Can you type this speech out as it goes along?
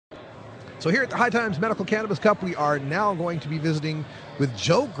So here at the High Times Medical Cannabis Cup, we are now going to be visiting with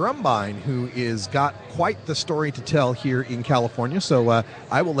Joe Grumbine, who is got quite the story to tell here in California. So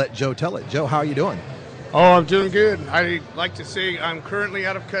I will let Joe tell it. Joe, how are you doing? Oh, I'm doing good. I like to say I'm currently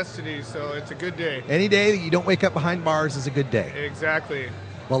out of custody, so it's a good day. Any day that you don't wake up behind bars is a good day. Exactly.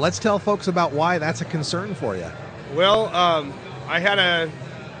 Well, let's tell folks about why that's a concern for you. Well, I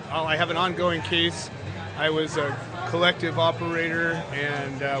have an ongoing case. I was a collective operator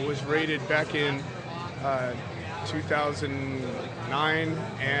and was raided back in 2009,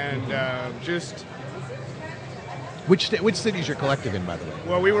 and just. Which city is your collective in, by the way?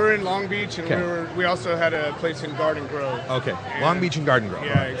 Well, we were in Long Beach, and okay. we also had a place in Garden Grove. Okay, Long Beach and Garden Grove.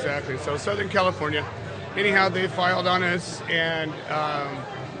 Yeah, exactly. So Southern California. Anyhow, they filed on us and,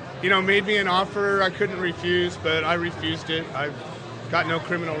 made me an offer I couldn't refuse, but I refused it. I've got no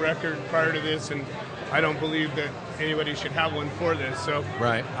criminal record prior to this, and I don't believe that anybody should have one for this. So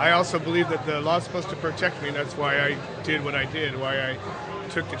right. I also believe that the law's supposed to protect me. That's why I did what I did, why I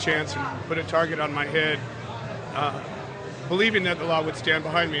took the chance and put a target on my head, believing that the law would stand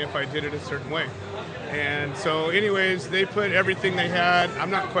behind me if I did it a certain way. And so anyways, they put everything they had.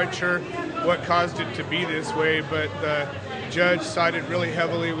 I'm not quite sure what caused it to be this way, but the judge sided really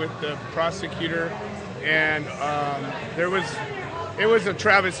heavily with the prosecutor, and it was a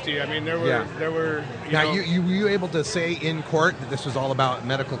travesty. I mean, there were. Now, were you able to say in court that this was all about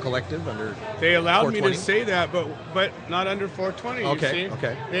medical collective under? They allowed me to say that, but not under 420. Okay. You see?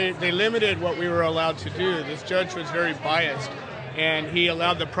 Okay. They limited what we were allowed to do. This judge was very biased, and he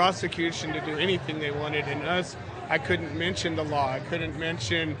allowed the prosecution to do anything they wanted. And us, I couldn't mention the law. I couldn't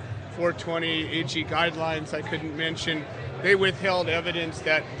mention 420 AG guidelines. I couldn't mention. They withheld evidence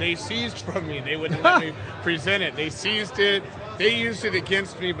that they seized from me. They wouldn't let me present it. They seized it. They used it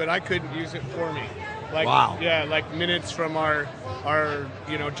against me, but I couldn't use it for me. Like, wow. Yeah, like minutes from our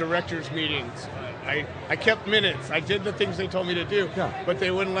directors' meetings. I kept minutes. I did the things they told me to do, but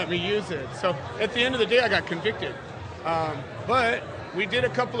they wouldn't let me use it. So at the end of the day, I got convicted. But we did a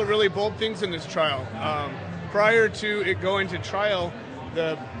couple of really bold things in this trial. Prior to it going to trial,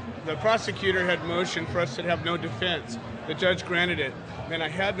 the prosecutor had motioned for us to have no defense. The judge granted it. Then I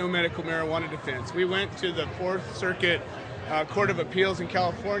had no medical marijuana defense. We went to the Fourth Circuit Court of Appeals in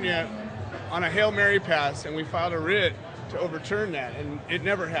California on a Hail Mary pass, and we filed a writ to overturn that, and it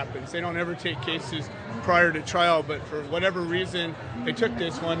never happens. They don't ever take cases prior to trial, but for whatever reason, they took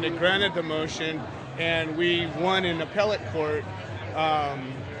this one, they granted the motion, and we won in appellate court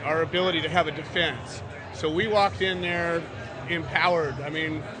our ability to have a defense. So we walked in there empowered. I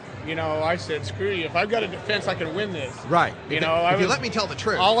mean, I said, screw you. If I've got a defense, I can win this. Right. If you let me tell the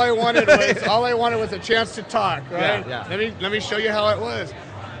truth. All I wanted was a chance to talk, right? Yeah. Let me show you how it was.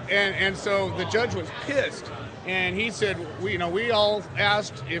 And so the judge was pissed, and he said, we all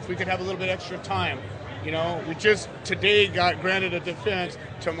asked if we could have a little bit extra time. We just today got granted a defense.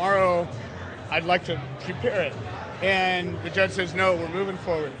 Tomorrow, I'd like to prepare it. And the judge says, no, we're moving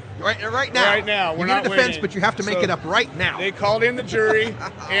forward. Right now. Right now. We're not a defense, waiting. But you have to make it up right now. They called in the jury,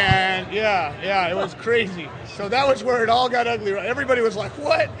 and it was crazy. So that was where it all got ugly. Everybody was like,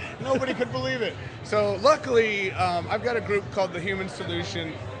 what? Nobody could believe it. So luckily, I've got a group called the Human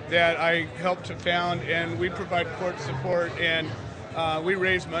Solution that I helped to found, and we provide court support, and we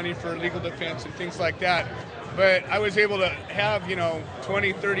raise money for legal defense and things like that. But I was able to have,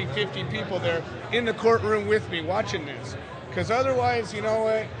 20, 30, 50 people there in the courtroom with me watching this. Because otherwise, you know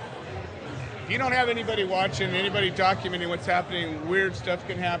what? If you don't have anybody watching, anybody documenting what's happening, weird stuff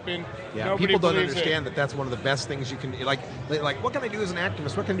can happen. Yeah, Nobody people don't believes understand that that's one of the best things you can, like, what can I do as an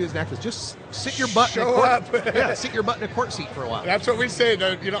activist? What can I do as an activist? Just sit your butt in a court. Yeah, sit your butt in a court seat for a while. That's what we say.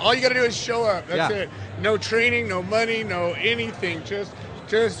 All you got to do is show up. That's it. No training, no money, no anything. Just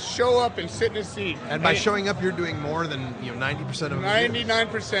show up and sit in a seat. And by showing up, you're doing more than 90% of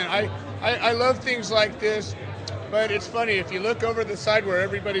 99%. I love things like this, but it's funny if you look over the side where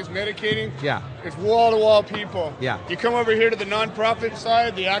everybody's medicating. Yeah. It's wall-to-wall people. Yeah. You come over here to the nonprofit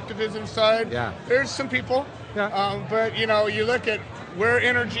side, the activism side. Yeah. There's some people. Yeah. But you look at where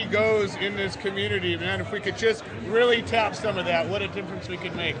energy goes in this community, man. If we could just really tap some of that, what a difference we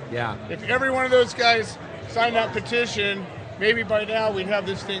could make. Yeah. If every one of those guys signed that petition, maybe by now we'd have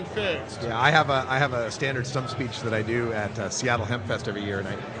this thing fixed. Yeah, I have a standard stump speech that I do at Seattle Hemp Fest every year, and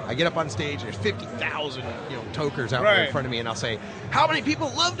I get up on stage and there's 50,000 tokers out there in front of me, and I'll say, "How many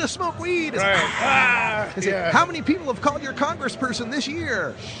people love to smoke weed?" How many people have called your congressperson this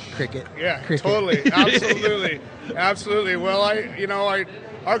year? Cricket. Yeah, cricket. Totally, absolutely, absolutely. Well,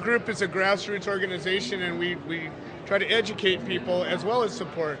 our group is a grassroots organization, and we try to educate people as well as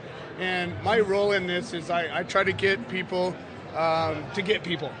support. And my role in this is I try to get people to get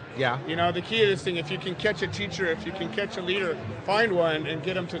people. Yeah. You know, the key to this thing, if you can catch a teacher, if you can catch a leader, find one and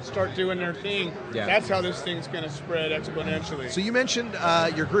get them to start doing their thing, that's how this thing's going to spread exponentially. So you mentioned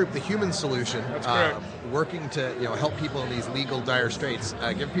your group, the Human Solution. That's correct. Working to help people in these legal dire straits.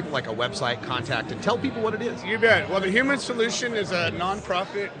 Give people like a website, contact, and tell people what it is. You bet. Well, the Human Solution is a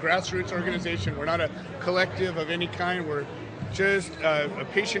nonprofit grassroots organization. We're not a collective of any kind. We're just a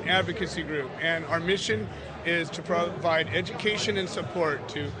patient advocacy group, and our mission is to provide education and support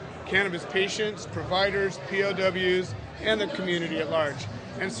to cannabis patients, providers, POWs, and the community at large.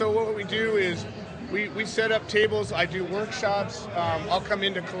 And so what we do is we set up tables. I do workshops. I'll come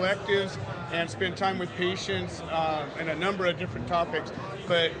into collectives and spend time with patients and a number of different topics,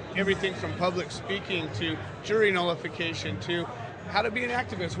 but everything from public speaking to jury nullification to how to be an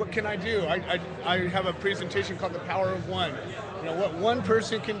activist. What can I do? I have a presentation called The Power of One. You know, what one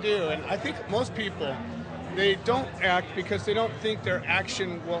person can do. And I think most people, they don't act because they don't think their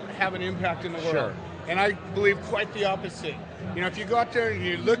action will have an impact in the world. Sure. And I believe quite the opposite. You know, if you go out there and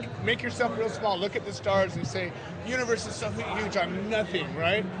you look, make yourself real small, look at the stars and say, the universe is so huge, I'm nothing,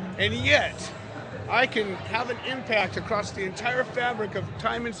 right? And yet, I can have an impact across the entire fabric of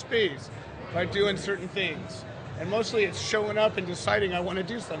time and space by doing certain things. And mostly it's showing up and deciding I want to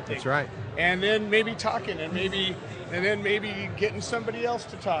do something. That's right. And then maybe talking and then maybe getting somebody else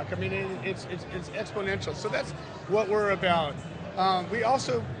to talk. I mean, it's exponential. So that's what we're about. We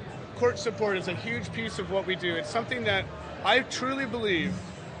also, court support is a huge piece of what we do. It's something that I truly believe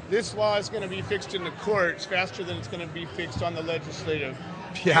this law is going to be fixed in the courts faster than it's going to be fixed on the legislative.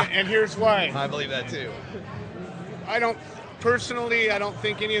 Yeah. And here's why. I believe that too. Personally, I don't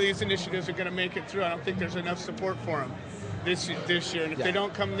think any of these initiatives are going to make it through. I don't think there's enough support for them this year. And if they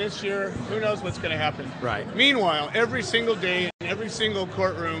don't come this year, who knows what's going to happen. Right. Meanwhile, every single day, in every single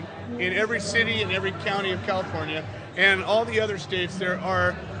courtroom, in every city, in every county of California, and all the other states, there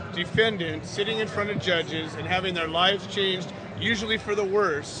are defendants sitting in front of judges and having their lives changed, usually for the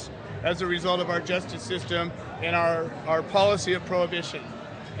worse, as a result of our justice system and our policy of prohibition.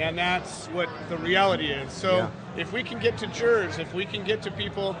 And that's what the reality is. So if we can get to jurors, if we can get to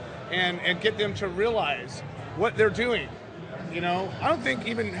people and get them to realize what they're doing, you know, I don't think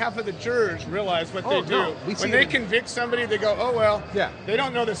even half of the jurors realize what they do. No. When they convict somebody, they go, oh, well, they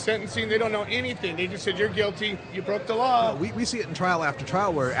don't know the sentencing, they don't know anything. They just said, you're guilty, you broke the law. We see it in trial after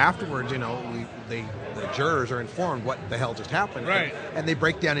trial where afterwards, you know, the jurors are informed what the hell just happened. Right. And they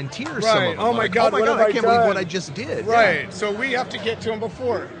break down in tears, right. some of them. Oh, my God, what I can't believe done? what I just did. Right. Yeah. So we have to get to them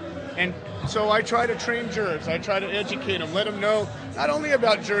before. And so I try to train jurors. I try to educate them, let them know not only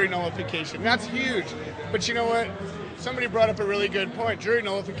about jury nullification. That's huge. But you know what? Somebody brought up a really good point. Jury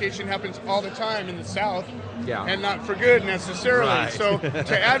nullification happens all the time in the South, and not for good necessarily. Right. So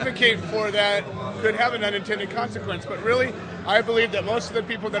to advocate for that could have an unintended consequence. But really, I believe that most of the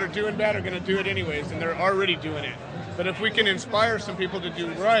people that are doing bad are going to do it anyways, and they're already doing it. But if we can inspire some people to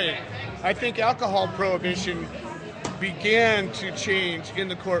do right, I think alcohol prohibition began to change in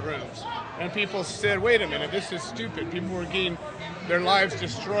the courtrooms. And people said, wait a minute, this is stupid. People were getting their lives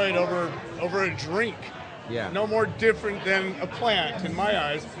destroyed over a drink. Yeah. No more different than a plant, in my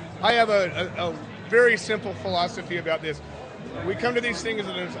eyes. I have a very simple philosophy about this. We come to these things and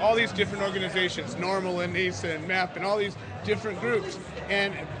there's all these different organizations, Normal and NISA and MAP and all these different groups.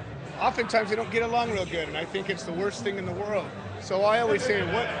 And oftentimes they don't get along real good, and I think it's the worst thing in the world. So I always say,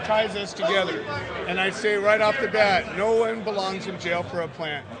 what ties us together? And I say right off the bat, no one belongs in jail for a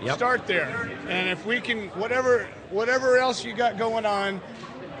plant. Yep. Start there. And if we can, whatever else you got going on,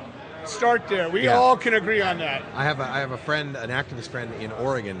 start there. We all can agree on that. I have a friend, an activist friend in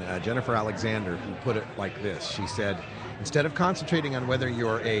Oregon, Jennifer Alexander, who put it like this. She said, instead of concentrating on whether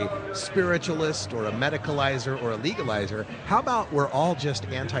you're a spiritualist or a medicalizer or a legalizer, how about we're all just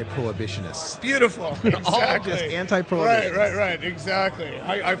anti-prohibitionists? Beautiful. Exactly. All just anti-prohibitionists. Right. Exactly.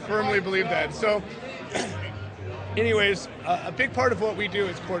 I firmly believe that. So, anyways, a big part of what we do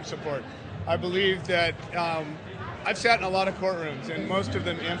is court support. I believe that I've sat in a lot of courtrooms, and most of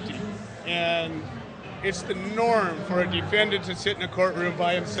them empty. And it's the norm for a defendant to sit in a courtroom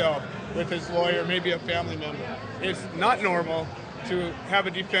by himself with his lawyer, maybe a family member. It's not normal to have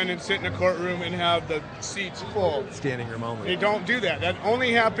a defendant sit in a courtroom and have the seats full. Standing room only. They don't do that. That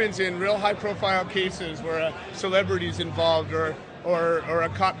only happens in real high-profile cases where a celebrity's involved or a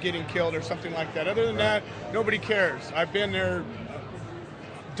cop getting killed or something like that. Other than that, nobody cares. I've been there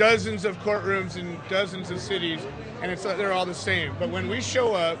dozens of courtrooms in dozens of cities, and they're all the same. But when we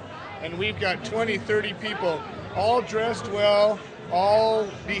show up and we've got 20, 30 people all dressed well, all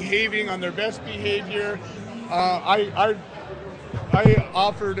behaving on their best behavior, I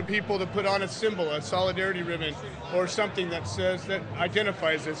offer to people to put on a symbol, a solidarity ribbon, or something that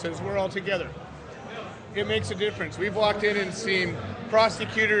identifies it, says we're all together. It makes a difference. We've walked in and seen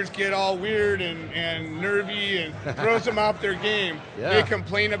prosecutors get all weird and nervy and throws them off their game. Yeah. They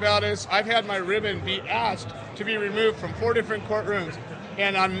complain about us. I've had my ribbon be asked to be removed from 4 different courtrooms,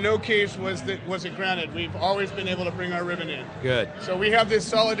 and on no case was it granted. We've always been able to bring our ribbon in. Good. So we have this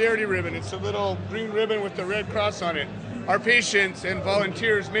solidarity ribbon. It's a little green ribbon with the red cross on it. Our patients and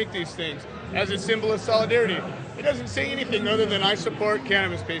volunteers make these things as a symbol of solidarity. It doesn't say anything other than I support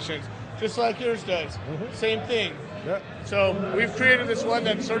cannabis patients, just like yours does. Mm-hmm. Same thing. Yep. So we've created this one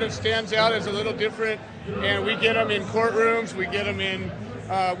that sort of stands out as a little different, and we get them in courtrooms, we get them in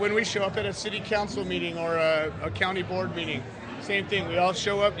when we show up at a city council meeting or a county board meeting. Same thing, we all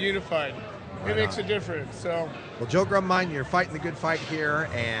show up unified. It makes a difference. So, well, Joe Grumbine, you're fighting the good fight here,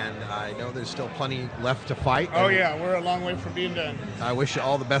 and I know there's still plenty left to fight. Oh yeah, we're a long way from being done. I wish you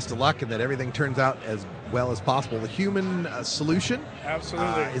all the bbest of luck and that everything turns out as well as possible. The Human Solution.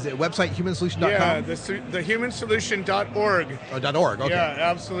 Absolutely. Is it website humansolution.com? Yeah, the humansolution.org. Oh, .org. Okay. Yeah,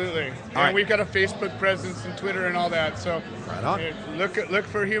 absolutely. And we've got a Facebook presence and Twitter and all that. So right on. Look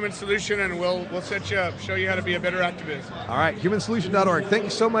for Human Solution, and we'll set you up, show you how to be a better activist. All right, humansolution.org. Thank you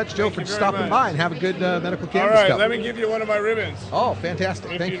so much, Joe, for stopping by, and have a good medical cannabis. All right, cup. let me give you one of my ribbons. Oh,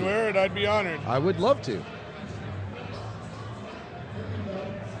 fantastic. If you'd wear it, I'd be honored. I would love to.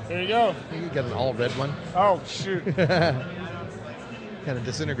 There you go. You got an all red one. Oh, shoot. Kind of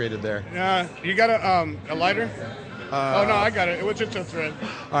disintegrated there. Yeah. You got a lighter? Oh, no, I got it. It was just a thread.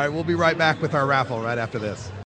 All right, we'll be right back with our raffle right after this.